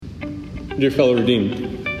Dear fellow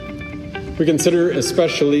redeemed, we consider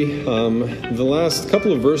especially the last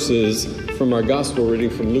couple of verses from our gospel reading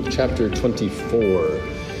from Luke chapter 24.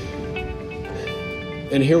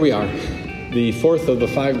 And here we are, the fourth of the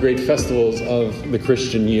 5 great festivals of the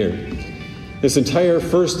Christian year. This entire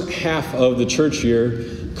first half of the church year,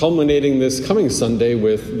 culminating this coming Sunday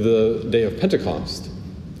with the day of Pentecost,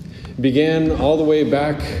 began all the way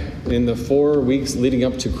back in the 4 weeks leading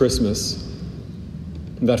up to Christmas,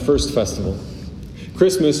 that first festival.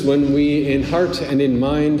 Christmas, when we in heart and in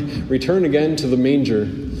mind return again to the manger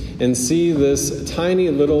and see this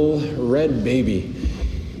tiny little red baby,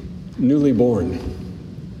 newly born,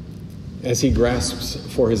 as he grasps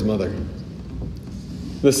for his mother.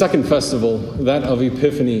 The second festival, that of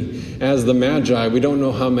Epiphany, as the Magi, we don't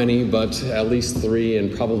know how many, but at least 3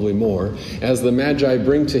 and probably more, as the Magi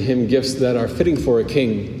bring to him gifts that are fitting for a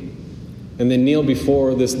king, and they kneel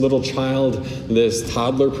before this little child, this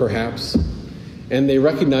toddler perhaps, and they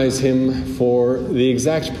recognize him for the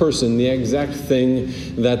exact person, the exact thing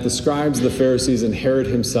that the scribes, the Pharisees, and Herod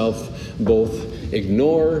himself both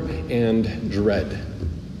ignore and dread.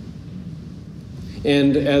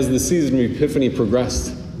 And as the season of Epiphany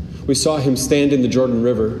progressed, we saw him stand in the Jordan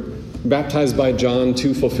River, baptized by John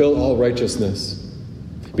to fulfill all righteousness.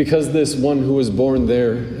 Because this one who was born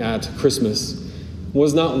there at Christmas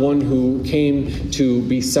was not one who came to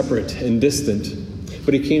be separate and distant,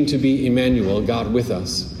 but he came to be Emmanuel, God with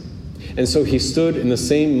us. And so he stood in the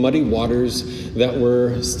same muddy waters that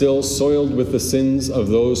were still soiled with the sins of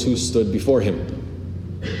those who stood before him.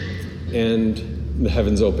 And the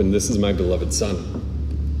heavens opened. This is my beloved Son.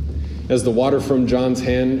 As the water from John's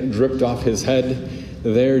hand dripped off his head,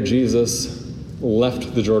 there Jesus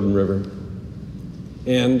left the Jordan River.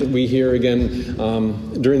 And we hear again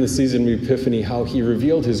during the season of Epiphany how he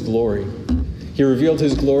revealed his glory. He revealed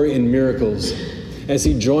his glory in miracles as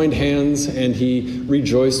he joined hands and he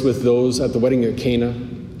rejoiced with those at the wedding at Cana,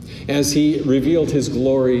 as he revealed his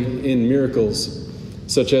glory in miracles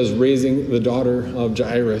such as raising the daughter of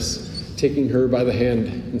Jairus, taking her by the hand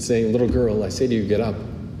and saying, "Little girl, I say to you, get up."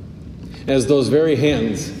 As those very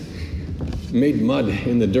hands made mud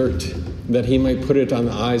in the dirt that he might put it on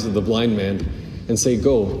the eyes of the blind man and say,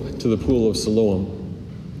 "Go to the pool of Siloam."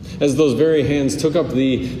 As those very hands took up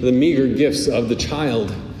the meager gifts of the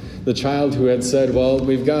child who had said, "Well,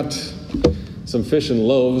 we've got some fish and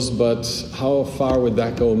loaves, but how far would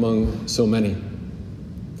that go among so many?"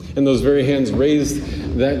 And those very hands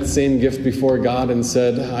raised that same gift before God and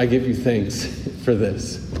said, "I give you thanks for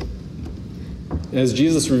this." As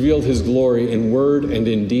Jesus revealed his glory in word and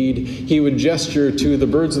in deed, he would gesture to the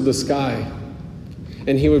birds of the sky,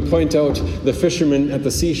 and he would point out the fishermen at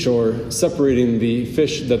the seashore separating the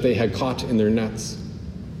fish that they had caught in their nets.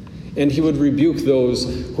 And he would rebuke those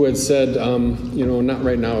who had said, not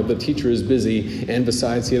right now, the teacher is busy, and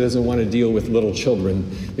besides, he doesn't want to deal with little children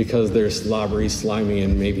because they're slobbery, slimy,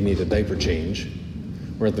 and maybe need a diaper change.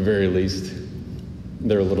 Or at the very least,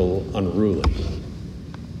 they're a little unruly.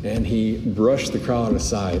 And he brushed the crowd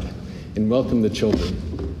aside and welcomed the children,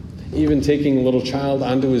 even taking a little child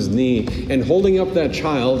onto his knee and holding up that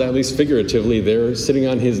child, at least figuratively there, sitting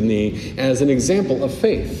on his knee, as an example of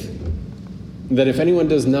faith. That if anyone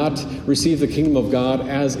does not receive the kingdom of God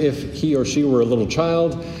as if he or she were a little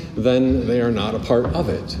child, then they are not a part of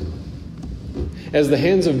it. As the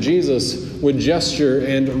hands of Jesus would gesture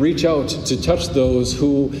and reach out to touch those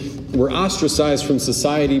who were ostracized from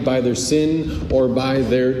society by their sin or by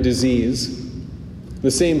their disease,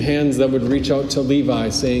 the same hands that would reach out to Levi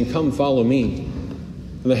saying, "Come, follow me,"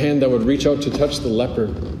 the hand that would reach out to touch the leper,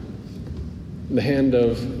 the hand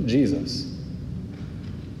of Jesus.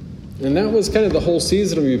 And that was kind of the whole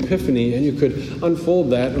season of Epiphany, and you could unfold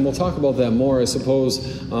that, and we'll talk about that more, I suppose,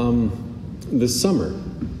 this summer.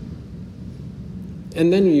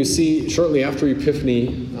 And then you see, shortly after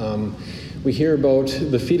Epiphany, we hear about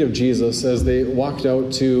the feet of Jesus as they walked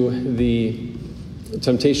out to the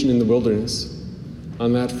temptation in the wilderness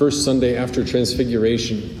on that first Sunday after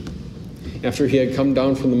Transfiguration, after he had come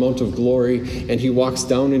down from the Mount of Glory, and he walks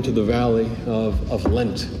down into the valley of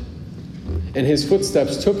Lent. And his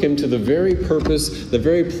footsteps took him to the very purpose, the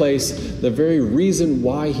very place, the very reason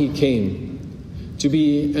why he came, to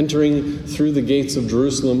be entering through the gates of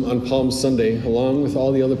Jerusalem on Palm Sunday, along with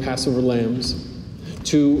all the other Passover lambs,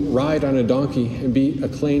 to ride on a donkey and be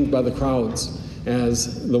acclaimed by the crowds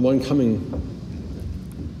as the one coming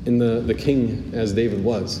in the king as David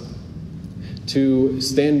was, to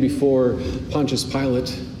stand before Pontius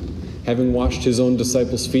Pilate, having washed his own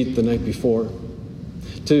disciples' feet the night before,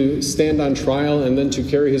 to stand on trial and then to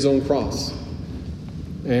carry his own cross,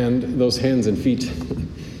 and those hands and feet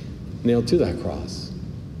nailed to that cross.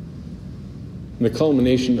 the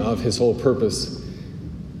culmination of his whole purpose,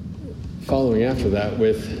 following after that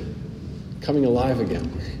with coming alive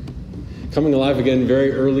again. Coming alive again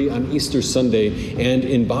very early on Easter Sunday, and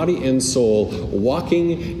in body and soul,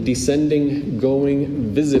 walking, descending,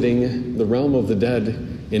 going, visiting the realm of the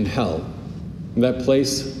dead in hell. That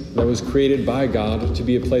place that was created by God to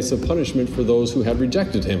be a place of punishment for those who had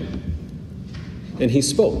rejected him. And he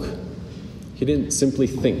spoke. He didn't simply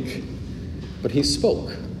think, but he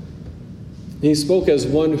spoke. He spoke as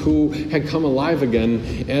one who had come alive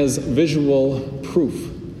again, as visual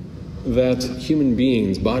proof that human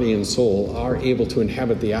beings, body and soul, are able to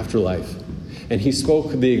inhabit the afterlife. And he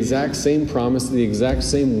spoke the exact same promise, the exact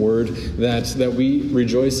same word that we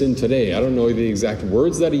rejoice in today. I don't know the exact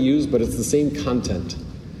words that he used, but it's the same content.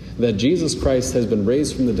 That Jesus Christ has been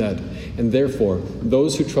raised from the dead, and therefore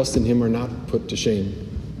those who trust in him are not put to shame.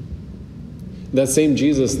 That same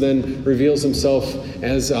Jesus then reveals himself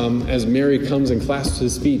as Mary comes and clasps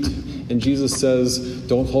his feet, and Jesus says,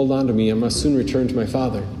 "Don't hold on to me, I must soon return to my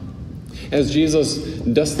Father." As Jesus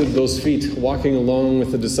dusted those feet, walking along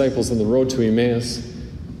with the disciples on the road to Emmaus,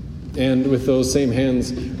 and with those same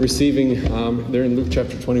hands receiving, there in Luke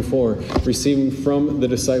chapter 24, receiving from the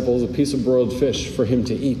disciples a piece of broiled fish for him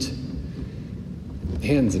to eat.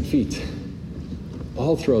 Hands and feet,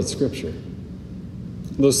 all throughout Scripture.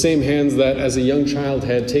 Those same hands that as a young child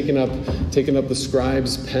had taken up the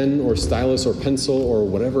scribe's pen or stylus or pencil or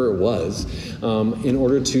whatever it was, in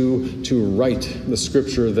order to write the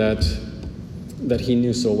Scripture that he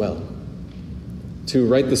knew so well. To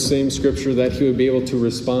write the same Scripture that he would be able to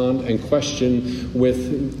respond and question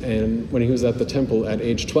with, and when he was at the temple at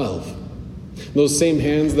age 12. Those same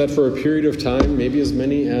hands that for a period of time, maybe as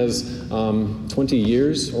many as 20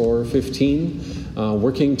 years or 15,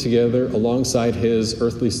 working together alongside his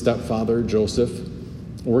earthly stepfather, Joseph,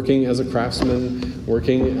 working as a craftsman,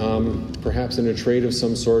 working perhaps in a trade of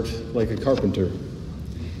some sort like a carpenter.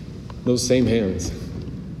 Those same hands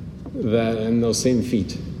and those same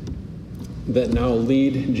feet that now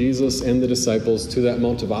lead Jesus and the disciples to that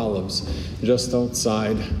Mount of Olives just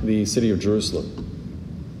outside the city of Jerusalem.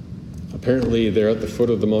 Apparently there at the foot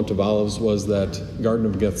of the Mount of Olives was that Garden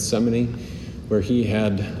of Gethsemane where he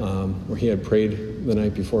had prayed the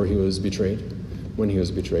night before he was betrayed, when he was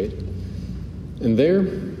betrayed. And there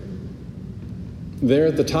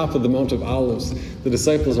at the top of the Mount of Olives, the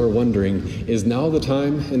disciples are wondering, is now the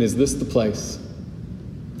time and is this the place?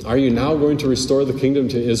 Are you now going to restore the kingdom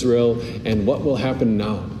to Israel, and what will happen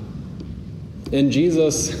now? And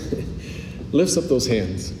Jesus lifts up those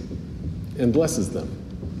hands and blesses them.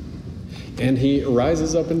 And he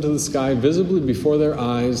rises up into the sky visibly before their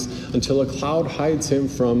eyes until a cloud hides him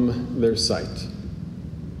from their sight.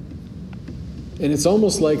 And it's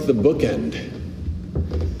almost like the bookend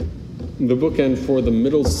for the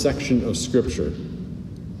middle section of Scripture.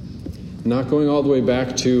 Not going all the way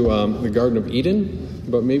back to the Garden of Eden,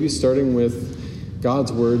 but maybe starting with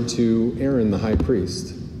God's word to Aaron, the high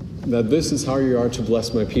priest, that this is how you are to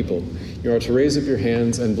bless my people. You are to raise up your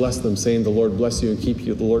hands and bless them, saying, the Lord bless you and keep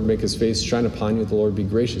you. The Lord make his face shine upon you. The Lord be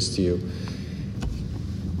gracious to you.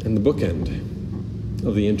 And the bookend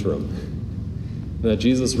of the interim, that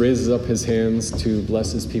Jesus raises up his hands to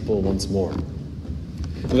bless his people once more.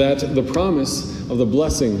 That the promise of the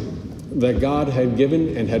blessing that God had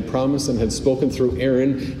given and had promised and had spoken through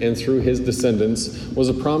Aaron and through his descendants was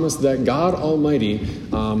a promise that God Almighty,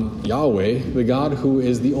 Yahweh, the God who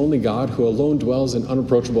is the only God who alone dwells in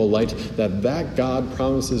unapproachable light, that God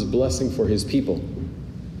promises blessing for his people.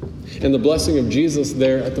 And the blessing of Jesus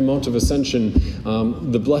there at the Mount of Ascension,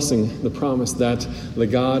 the promise that the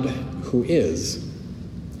God who is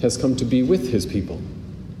has come to be with his people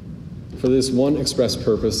for this one express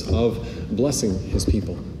purpose of blessing his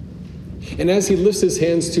people. And as he lifts his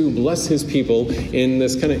hands to bless his people in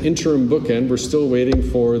this kind of interim bookend, we're still waiting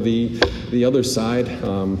for the other side,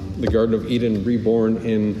 the Garden of Eden reborn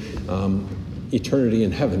in eternity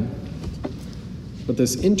in heaven. But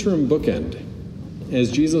this interim bookend,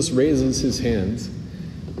 as Jesus raises his hands,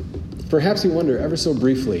 perhaps you wonder ever so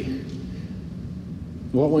briefly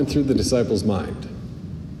what went through the disciples' mind.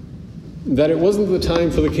 That it wasn't the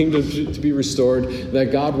time for the kingdom to be restored,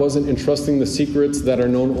 that God wasn't entrusting the secrets that are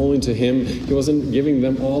known only to him. He wasn't giving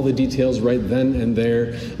them all the details right then and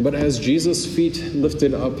there. But as Jesus' feet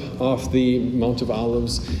lifted up off the Mount of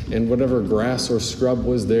Olives and whatever grass or scrub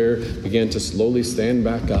was there began to slowly stand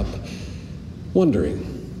back up, wondering,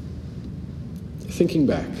 thinking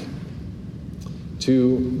back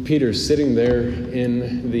to Peter sitting there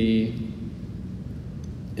in the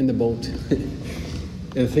boat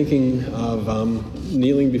and thinking of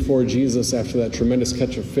kneeling before Jesus after that tremendous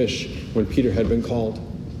catch of fish when Peter had been called.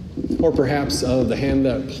 Or perhaps the hand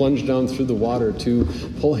that plunged down through the water to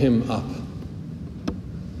pull him up.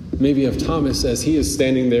 Maybe of Thomas as he is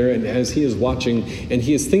standing there and as he is watching and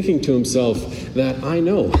he is thinking to himself that I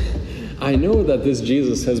know that this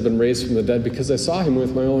Jesus has been raised from the dead because I saw him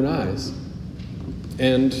with my own eyes.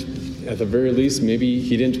 And at the very least, maybe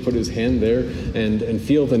he didn't put his hand there and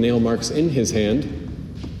feel the nail marks in his hand.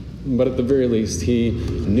 But at the very least, he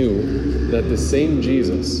knew that the same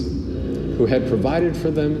Jesus who had provided for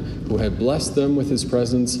them, who had blessed them with his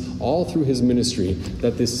presence all through his ministry,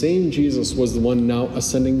 that this same Jesus was the one now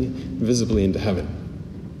ascending visibly into heaven.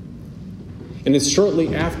 And it's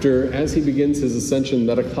shortly after, as he begins his ascension,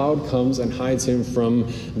 that a cloud comes and hides him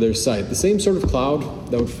from their sight. The same sort of cloud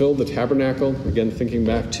that would fill the tabernacle, again thinking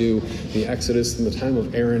back to the Exodus in the time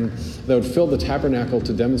of Aaron, that would fill the tabernacle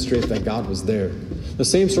to demonstrate that God was there. The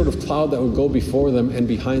same sort of cloud that would go before them and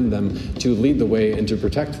behind them to lead the way and to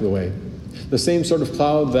protect the way. The same sort of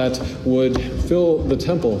cloud that would fill the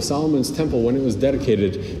temple, Solomon's temple, when it was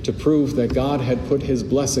dedicated, to prove that God had put his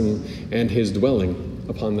blessing and his dwelling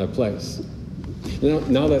upon that place.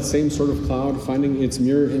 Now that same sort of cloud finding its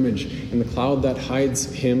mirror image in the cloud that hides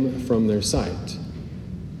him from their sight.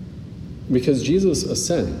 Because Jesus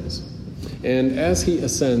ascends. And as he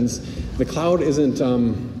ascends, the cloud isn't,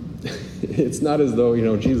 it's not as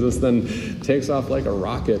though, Jesus then takes off like a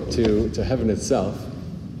rocket to heaven itself.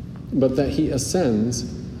 But that he ascends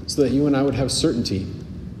so that you and I would have certainty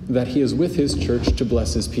that he is with his church to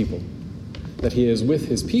bless his people. That he is with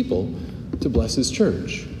his people to bless his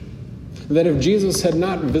church. That if Jesus had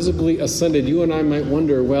not visibly ascended, you and I might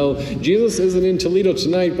wonder, well, Jesus isn't in Toledo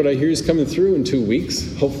tonight, but I hear he's coming through in 2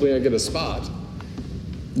 weeks. Hopefully I get a spot.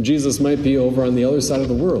 Jesus might be over on the other side of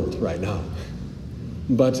the world right now.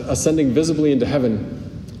 But ascending visibly into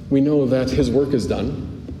heaven, we know that his work is done.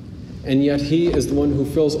 And yet he is the one who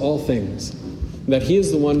fills all things. That he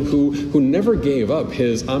is the one who never gave up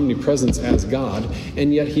his omnipresence as God,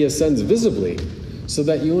 and yet he ascends visibly so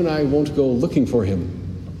that you and I won't go looking for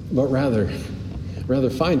him, but rather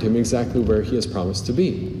find him exactly where he has promised to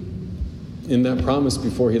be. In that promise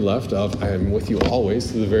before he left of, I am with you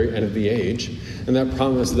always to the very end of the age, and that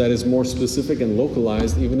promise that is more specific and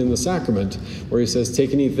localized even in the sacrament, where he says,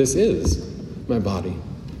 take and eat, this is my body,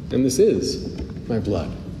 and this is my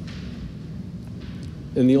blood.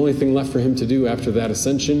 And the only thing left for him to do after that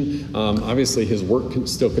ascension, obviously his work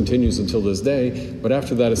still continues until this day, but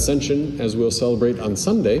after that ascension, as we'll celebrate on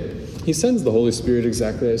Sunday, he sends the Holy Spirit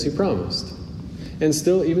exactly as he promised. And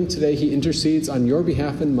still, even today, he intercedes on your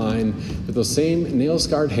behalf and mine with those same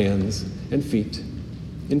nail-scarred hands and feet,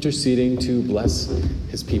 interceding to bless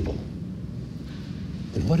his people.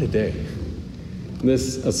 And what a day.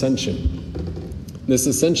 This ascension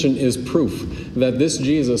is proof that this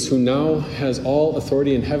Jesus, who now has all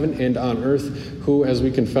authority in heaven and on earth, who, as we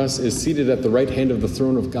confess, is seated at the right hand of the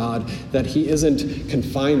throne of God, that he isn't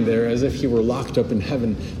confined there as if he were locked up in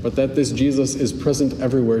heaven, but that this Jesus is present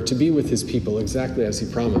everywhere to be with his people exactly as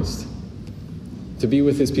he promised. To be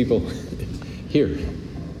with his people here,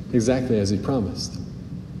 exactly as he promised.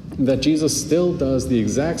 That Jesus still does the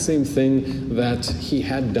exact same thing that he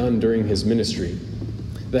had done during his ministry.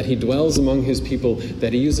 That he dwells among his people,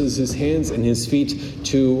 that he uses his hands and his feet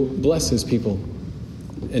to bless his people,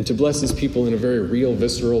 and to bless his people in a very real,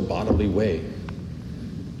 visceral, bodily way.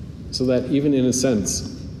 So that even in a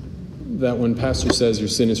sense, that when Pastor says your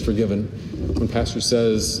sin is forgiven, when Pastor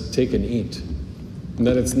says take and eat,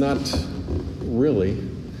 that it's not really,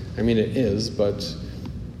 I mean it is, but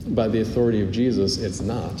by the authority of Jesus, it's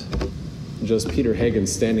not just Peter Hagen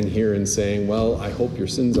standing here and saying, well, I hope your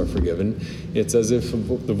sins are forgiven. It's as if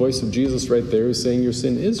the voice of Jesus right there is saying your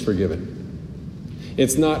sin is forgiven.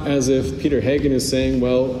 It's not as if Peter Hagen is saying,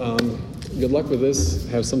 well, good luck with this,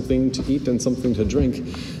 have something to eat and something to drink,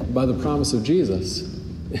 by the promise of Jesus.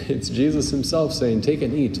 It's Jesus himself saying, take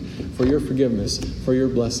and eat for your forgiveness, for your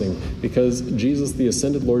blessing, because Jesus, the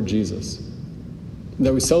ascended Lord Jesus,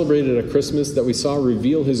 that we celebrated at Christmas, that we saw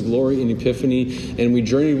reveal his glory in Epiphany, and we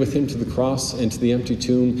journeyed with him to the cross and to the empty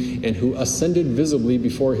tomb, and who ascended visibly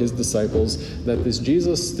before his disciples, that this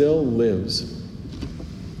Jesus still lives,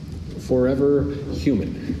 forever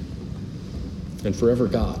human and forever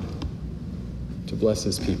God, to bless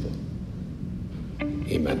his people.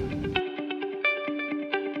 Amen.